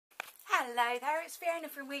Hello there, it's Fiona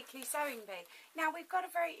from Weekly Sewing Bee. Now we've got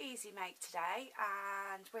a very easy make today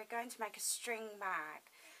and we're going to make a string bag.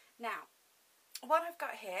 Now what I've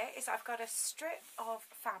got here is I've got a strip of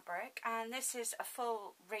fabric, and this is a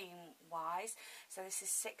full ream wise, so this is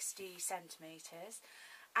 60 centimetres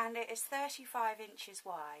and it is 35 inches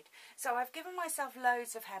wide. So I've given myself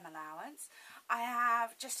loads of hem allowance. I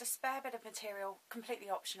have just a spare bit of material,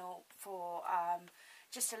 completely optional, for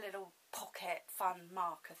just a little pocket fun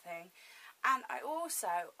marker thing. And I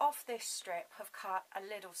also, off this strip, have cut a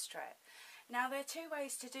little strip. Now there are two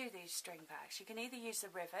ways to do these string bags. You can either use the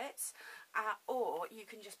rivets or you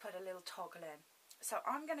can just put a little toggle in. So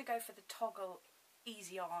I'm going to go for the toggle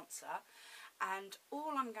easy answer, and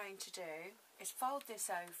all I'm going to do is fold this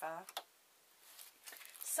over,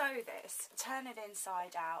 sew this, turn it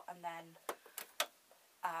inside out, and then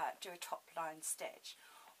do a top line stitch.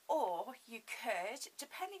 Or you could,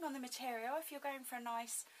 depending on the material, if you're going for a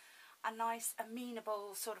nice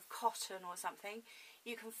amenable sort of cotton or something,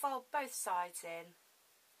 you can fold both sides in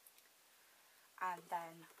and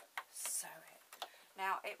then sew it.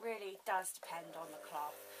 Now it really does depend on the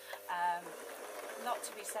cloth. A lot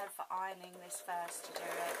to be said for ironing this first to do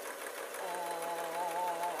it, or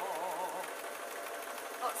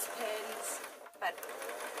lots of pins, but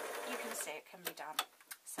you can see it can be done.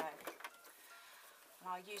 So, and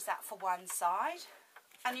I'll use that for one side,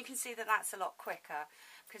 and you can see that that's a lot quicker,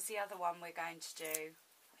 because the other one we're going to do,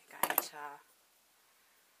 we're going to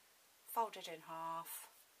fold it in half,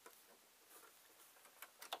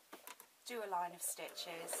 do a line of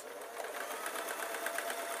stitches,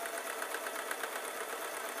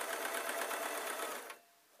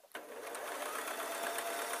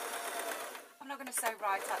 I'm not going to sew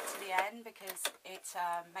right up to the end because it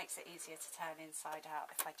makes it easier to turn inside out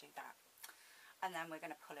if I do that. And then we're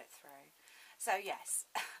going to pull it through. So yes,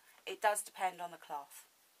 it does depend on the cloth.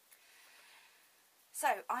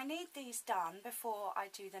 So I need these done before I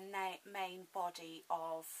do the main body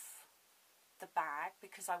of the bag,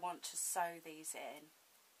 because I want to sew these in.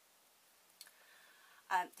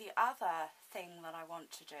 The other thing that I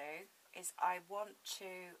want to do is I want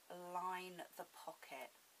to line the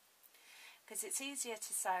pocket, because it's easier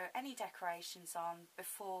to sew any decorations on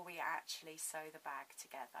before we actually sew the bag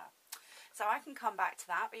together. So I can come back to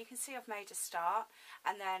that, but you can see I've made a start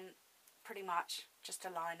and then pretty much just a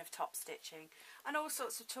line of top stitching, and all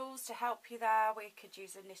sorts of tools to help you there. We could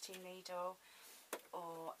use a knitting needle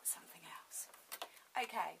or something else.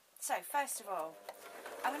 Okay, so first of all,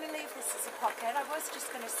 I'm going to leave this as a pocket. I was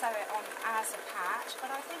just going to sew it on as a patch,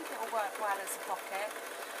 but I think it will work well as a pocket,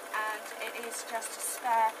 and it is just a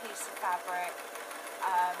spare piece of fabric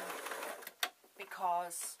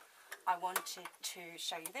because I wanted to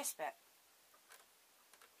show you this bit.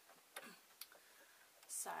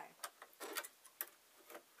 So,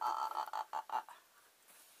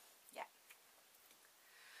 yeah.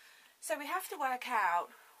 So we have to work out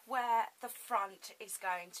where the front is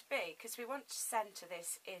going to be, because we want to centre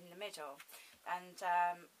this in the middle, and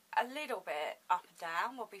a little bit up and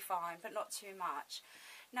down will be fine, but not too much.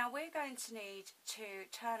 Now we're going to need to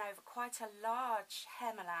turn over quite a large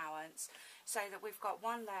hem allowance so that we've got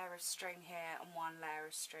one layer of string here and one layer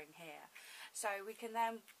of string here. So we can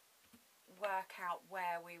then work out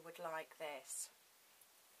where we would like this.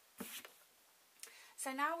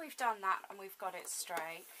 So now we've done that and we've got it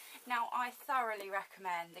straight. Now I thoroughly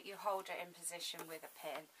recommend that you hold it in position with a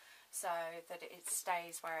pin so that it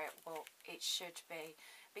stays where it should be,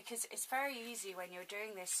 because it's very easy when you're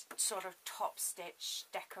doing this sort of top stitch,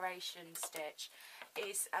 decoration stitch,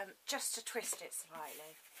 is just to twist it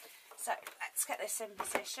slightly. So let's get this in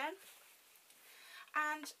position.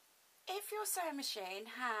 And if your sewing machine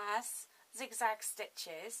has zigzag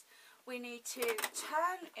stitches, we need to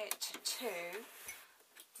turn it to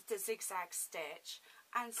the zigzag stitch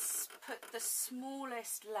and put the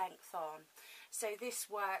smallest length on. So this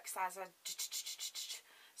works as a,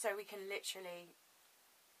 so we can literally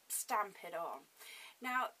stamp it on.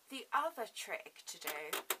 Now the other trick to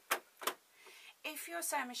do, if your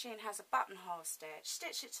sewing machine has a buttonhole stitch,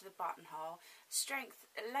 stitch it to the buttonhole,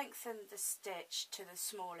 lengthen the stitch to the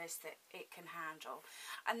smallest that it can handle.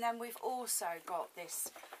 And then we've also got this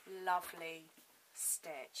lovely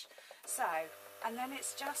stitch. So, and then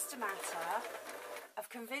it's just a matter of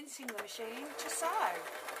convincing the machine to sew.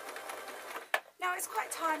 Now it's quite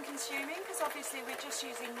time consuming because obviously we're just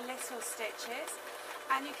using little stitches,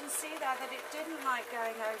 and you can see there that it didn't like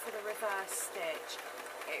going over the reverse stitch.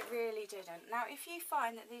 It really didn't. Now if you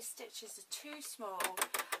find that these stitches are too small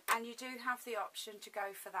and you do have the option to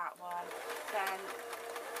go for that one, then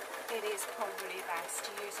it is probably best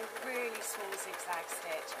to use a really small zigzag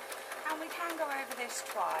stitch. And we can go over this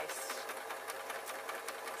twice.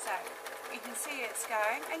 So you can see it's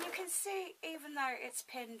going, and you can see, even though it's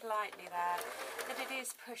pinned lightly there, that it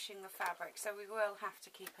is pushing the fabric, so we will have to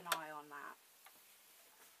keep an eye on that.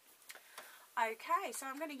 Okay, so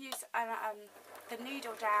I'm going to use the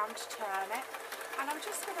needle down to turn it, and I'm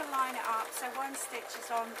just going to line it up so one stitch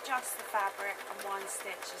is on just the fabric and one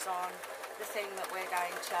stitch is on the thing that we're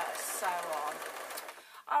going to sew on.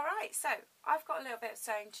 Alright, so I've got a little bit of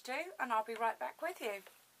sewing to do, and I'll be right back with you.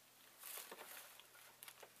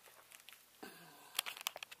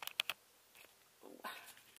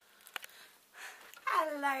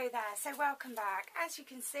 Hello there, so welcome back. As you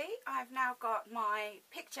can see, I've now got my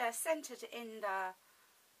picture centred in the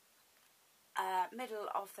middle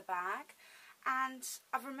of the bag, and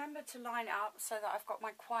I've remembered to line it up so that I've got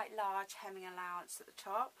my quite large hemming allowance at the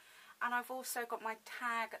top, and I've also got my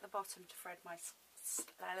tag at the bottom to thread my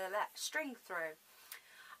string through.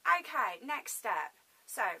 Okay, next step.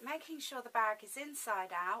 So, making sure the bag is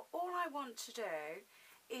inside out, all I want to do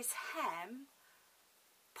is hem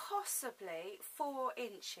possibly 4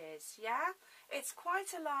 inches, yeah? It's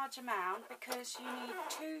quite a large amount because you need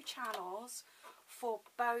 2 channels for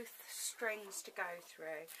both strings to go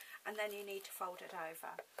through, and then you need to fold it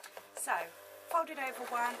over. So, fold it over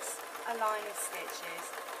once, a line of stitches.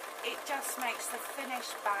 It just makes the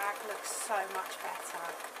finished bag look so much better.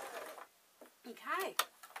 Okay,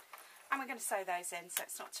 and we're going to sew those in so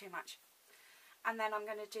it's not too much. And then I'm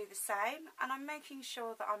going to do the same, and I'm making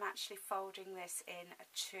sure that I'm actually folding this in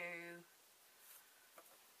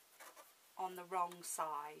on the wrong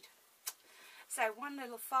side. So one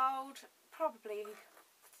little fold, probably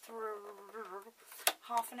through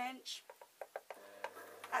half an inch.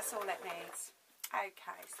 That's all it needs.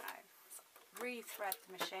 Okay, so re-thread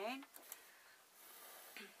the machine.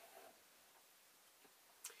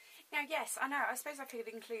 Now yes, I know, I suppose I could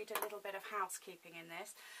include a little bit of housekeeping in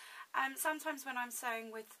this. Sometimes when I'm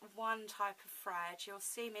sewing with one type of thread, you'll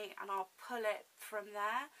see me and I'll pull it from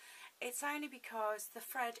there. It's only because the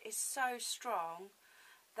thread is so strong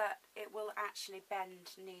that it will actually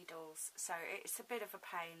bend needles, so it's a bit of a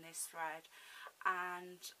pain, this thread.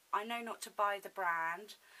 And I know not to buy the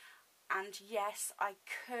brand, and yes, I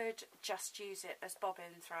could just use it as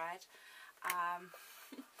bobbin thread,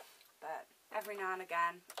 but every now and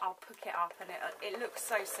again I'll pick it up and it looks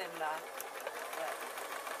so similar.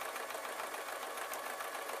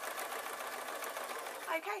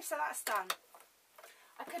 Okay, so that's done.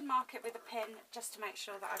 I could mark it with a pin just to make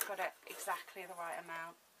sure that I've got it exactly the right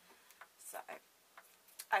amount. So,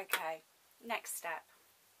 okay, next step.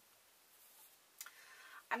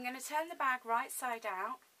 I'm going to turn the bag right side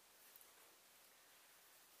out.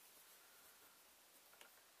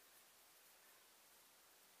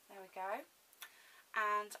 There we go.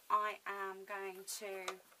 And I am going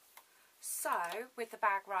to sew with the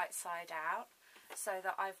bag right side out, so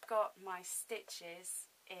that I've got my stitches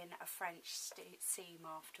in a French seam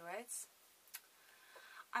afterwards.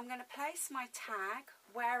 I'm going to place my tag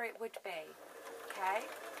where it would be, okay?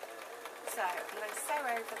 So I'm going to sew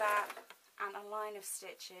over that and a line of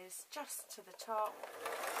stitches just to the top.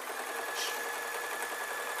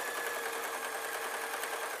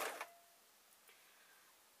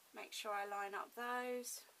 Make sure I line up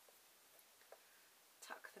those,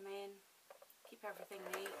 tuck them in, keep everything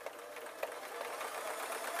neat.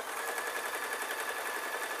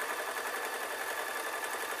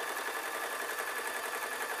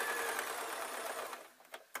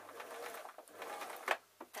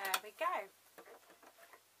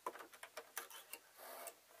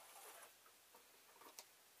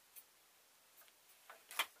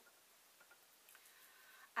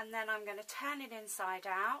 And then I'm going to turn it inside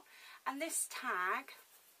out, and this tag,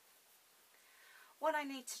 what I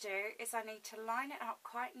need to do is I need to line it up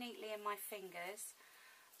quite neatly in my fingers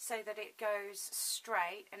so that it goes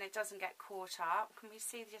straight and it doesn't get caught up. Can we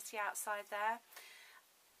see just the outside there?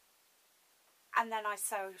 And then I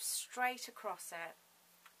sew straight across it.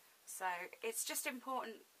 So it's just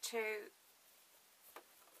important to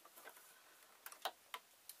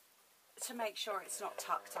make sure it's not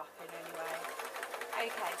tucked up in any way.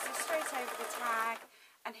 Okay, so straight over the tag,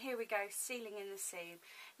 and here we go, sealing in the seam.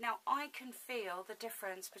 Now I can feel the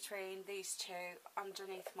difference between these two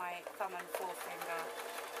underneath my thumb and forefinger,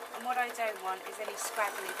 and what I don't want is any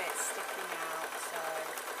scraggly bits sticking out. So,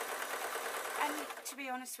 and to be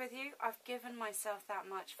honest with you, I've given myself that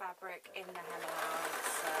much fabric in the hem allowance,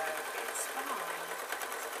 so it's fine.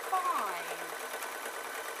 It's fine.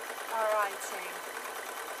 Alrighty.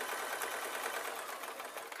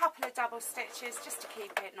 Couple of double stitches just to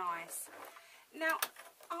keep it nice. Now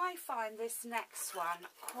I find this next one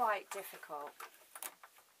quite difficult.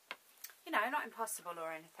 you know, not impossible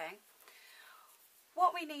or anything.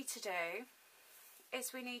 What we need to do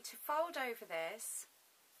is we need to fold over this,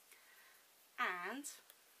 and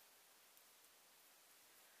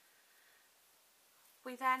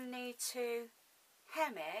we then need to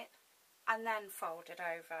hem it and then fold it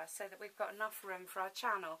over so that we've got enough room for our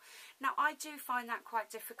channel. Now I do find that quite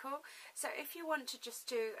difficult, so if you want to just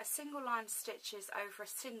do a single line of stitches over a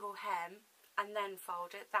single hem and then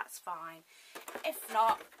fold it, that's fine. If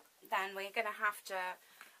not, then we're going to have to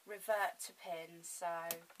revert to pins. So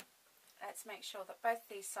let's make sure that both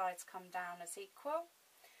these sides come down as equal,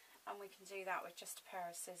 and we can do that with just a pair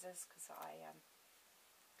of scissors, because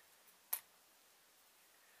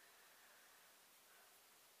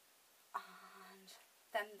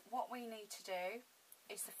then what we need to do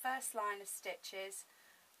is the first line of stitches,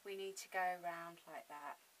 we need to go around like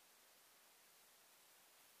that.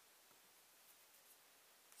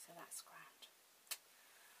 So that's grand.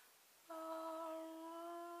 Alright.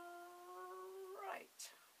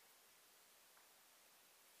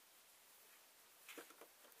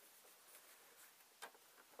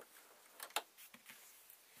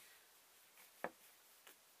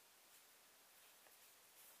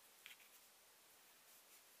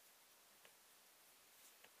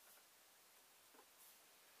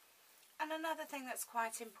 And another thing that's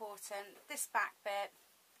quite important, this back bit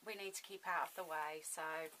we need to keep out of the way, so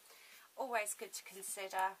always good to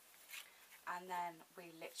consider. And then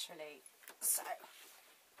we literally sew.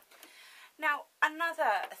 Now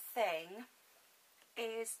another thing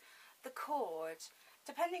is the cord.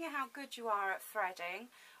 Depending on how good you are at threading,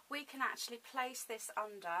 we can actually place this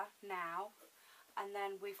under now, and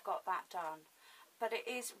then we've got that done. But it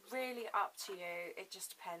is really up to you, it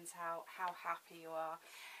just depends how happy you are.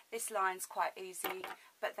 This line's quite easy,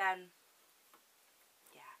 but then,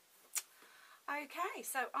 yeah. Okay,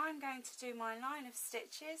 so I'm going to do my line of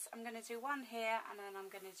stitches. I'm going to do one here, and then I'm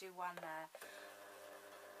going to do one there.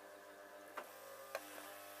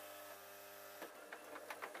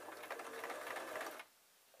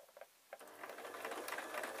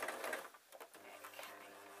 Okay.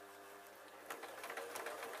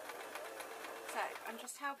 So I'm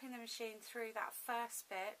just helping the machine through that first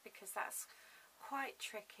bit, because that's quite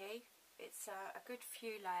tricky. It's a good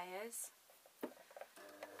few layers.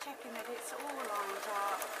 Checking that it's all lined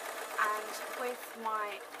up, and with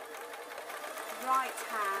my right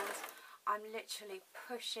hand I'm literally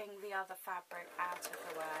pushing the other fabric out of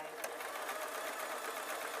the way.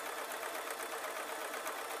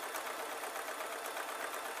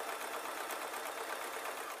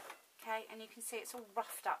 Okay, and you can see it's all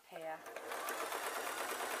roughed up here.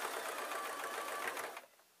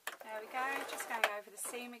 There we go, just going over the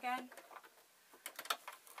seam again.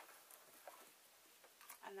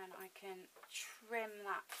 And then I can trim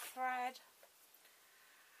that thread.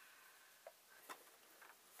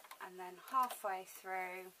 And then halfway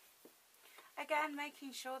through, again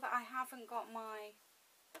making sure that I haven't got my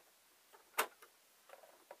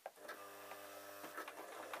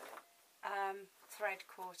thread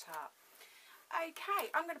caught up. Okay,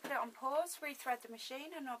 I'm going to put it on pause, rethread the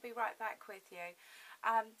machine, and I'll be right back with you.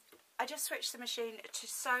 I just switched the machine to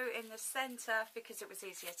sew in the centre because it was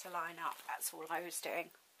easier to line up. That's all I was doing.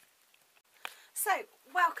 So,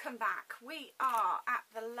 welcome back. We are at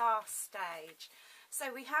the last stage.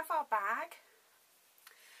 So we have our bag,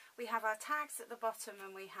 we have our tags at the bottom,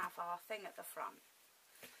 and we have our thing at the front.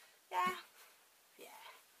 Yeah?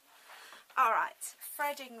 Yeah. Alright,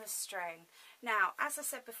 threading the string. Now, as I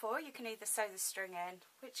said before, you can either sew the string in,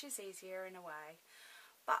 which is easier in a way,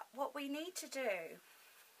 but what we need to do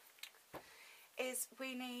is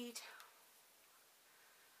we need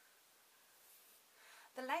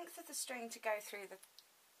the length of the string to go through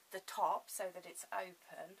the top so that it's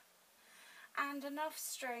open, and enough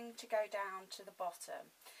string to go down to the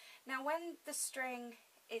bottom. Now when the string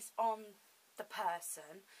is on the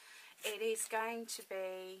person, it is going to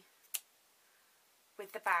be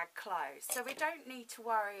with the bag closed, so we don't need to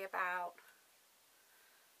worry about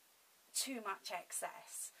too much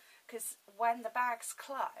excess, because when the bag's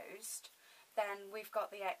closed, then we've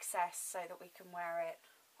got the excess so that we can wear it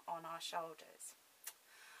on our shoulders.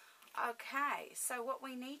 Okay, so what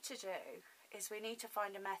we need to do is we need to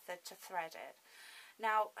find a method to thread it.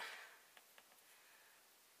 Now,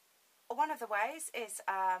 one of the ways is,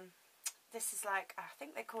 this is like, I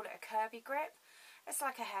think they call it a Kirby grip. It's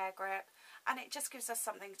like a hair grip, and it just gives us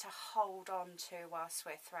something to hold on to whilst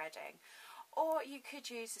we're threading. Or you could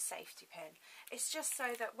use a safety pin. It's just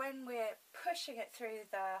so that when we're pushing it through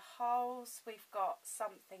the holes, we've got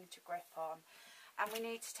something to grip on. And we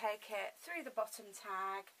need to take it through the bottom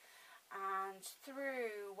tag and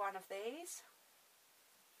through one of these.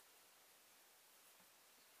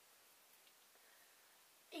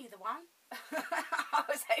 either one. I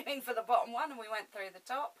was aiming for the bottom one and we went through the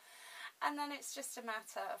top. And then it's just a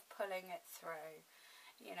matter of pulling it through.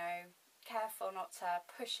 You know, careful not to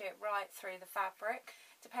push it right through the fabric,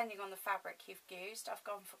 depending on the fabric you've used. I've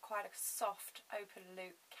gone for quite a soft open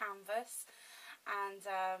loop canvas, and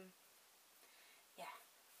yeah,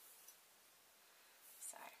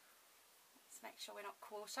 so let's make sure we're not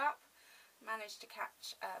caught up. Managed to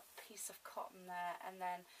catch a piece of cotton there, and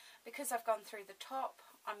then because I've gone through the top,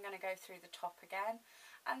 I'm going to go through the top again,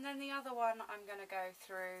 and then the other one I'm going to go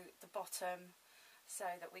through the bottom so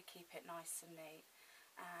that we keep it nice and neat.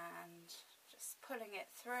 And just pulling it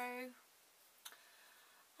through.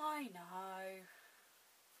 I know.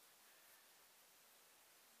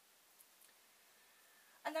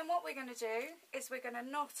 And then what we're going to do is we're going to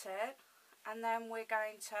knot it, and then we're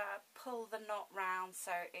going to pull the knot round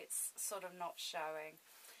so it's sort of not showing,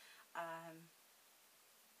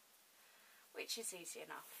 which is easy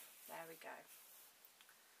enough. There we go.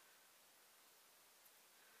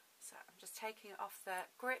 So I'm just taking it off the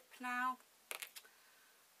grip now.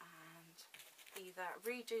 Either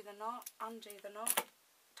redo the knot, undo the knot,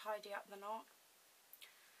 tidy up the knot.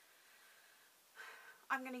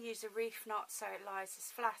 I'm going to use a reef knot so it lies as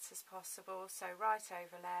flat as possible, so right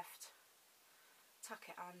over left, tuck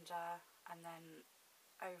it under, and then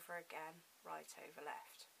over again, right over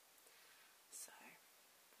left. So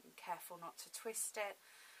be careful not to twist it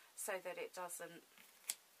so that it doesn't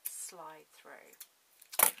slide through.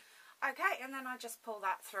 Okay, and then I just pull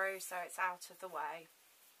that through so it's out of the way.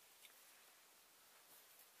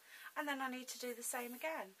 And then I need to do the same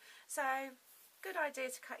again. So, good idea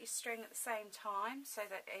to cut your string at the same time so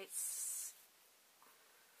that it's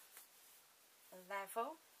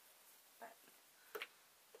level, but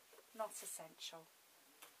not essential.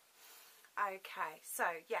 Okay, so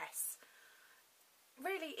yes,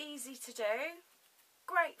 really easy to do.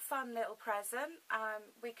 Great fun little present.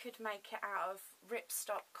 We could make it out of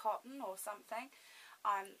ripstop cotton or something.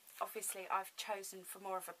 Obviously I've chosen for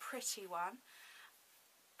more of a pretty one,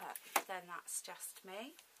 but then that's just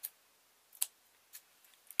me.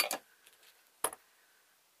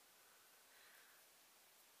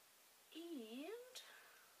 And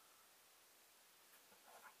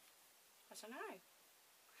I don't know.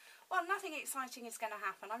 Well, nothing exciting is going to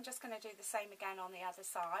happen. I'm just going to do the same again on the other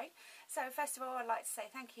side. So first of all, I'd like to say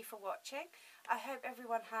thank you for watching. I hope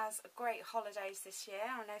everyone has great holidays this year.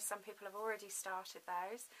 I know some people have already started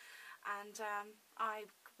those. And I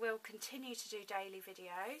will continue to do daily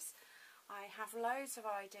videos. I have loads of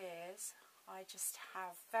ideas. I just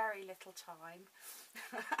have very little time,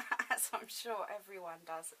 as I'm sure everyone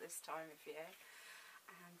does at this time of year.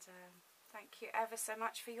 And thank you ever so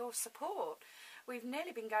much for your support. We've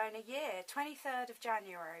nearly been going a year. 23rd of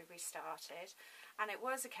January we started, and it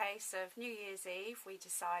was a case of New Year's Eve we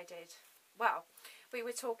decided, well, we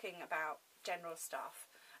were talking about general stuff,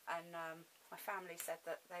 and my family said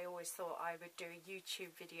that they always thought I would do a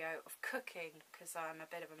YouTube video of cooking because I'm a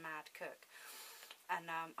bit of a mad cook. And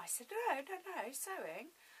I said, no,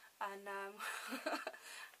 sewing. And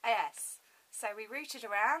yes, so we rooted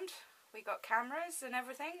around, we got cameras and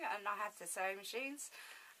everything, and I had the sewing machines,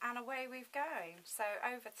 and away we've going. So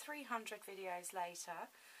over 300 videos later,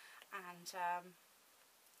 and a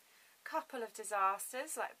couple of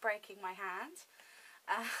disasters like breaking my hand.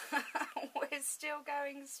 We're still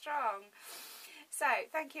going strong. So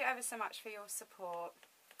thank you ever so much for your support.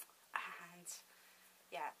 And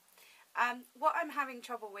yeah, what I'm having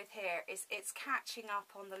trouble with here is it's catching up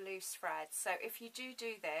on the loose threads. So if you do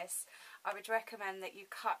this, I would recommend that you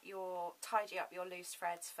tidy up your loose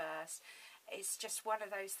threads first. It's just one of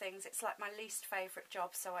those things. It's like my least favourite job,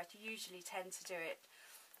 so I usually tend to do it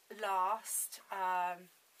last.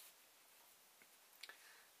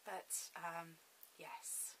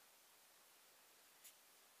 Yes.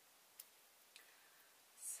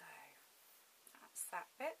 So that's that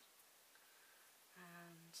bit.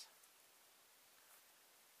 And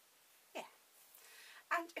yeah.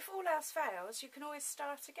 And if all else fails, you can always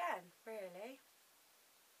start again, really.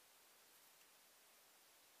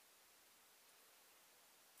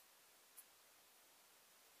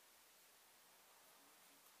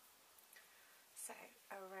 So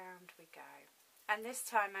around we go. And this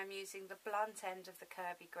time I'm using the blunt end of the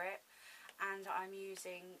Kirby grip, and I'm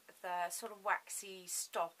using the sort of waxy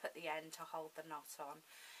stop at the end to hold the knot on.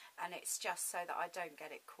 And it's just so that I don't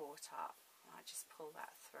get it caught up. I just pull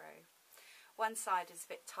that through. One side is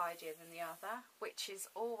a bit tidier than the other, which is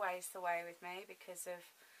always the way with me because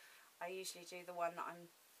I usually do the one that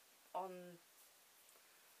I'm on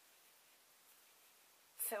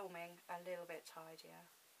filming a little bit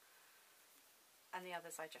tidier, and the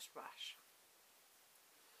others I just rush.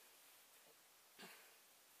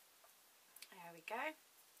 There we go.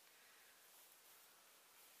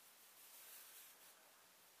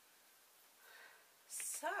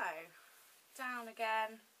 So, down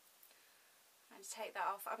again, and take that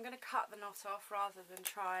off. I'm going to cut the knot off rather than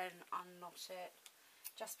try and unknot it,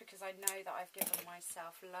 just because I know that I've given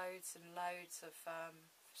myself loads and loads of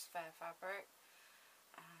spare fabric.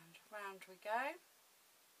 And round we go.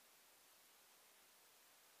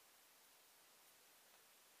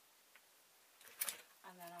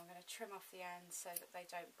 And then I'm going to trim off the ends so that they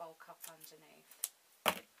don't bulk up underneath.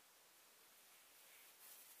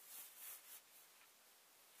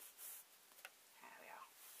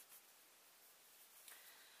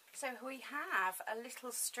 So we have a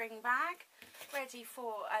little string bag ready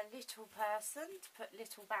for a little person to put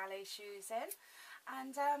little ballet shoes in,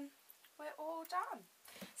 and we're all done.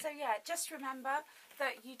 So yeah, just remember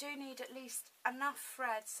that you do need at least enough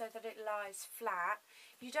thread so that it lies flat.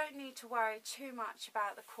 You don't need to worry too much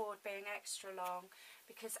about the cord being extra long,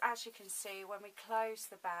 because as you can see, when we close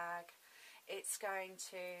the bag, it's going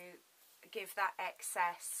to give that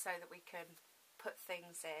excess so that we can put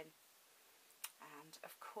things in. And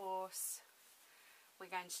of course, we're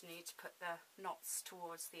going to need to put the knots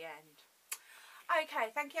towards the end. Okay,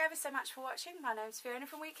 thank you ever so much for watching. My name's Fiona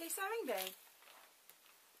from Weekly Sewing Bee.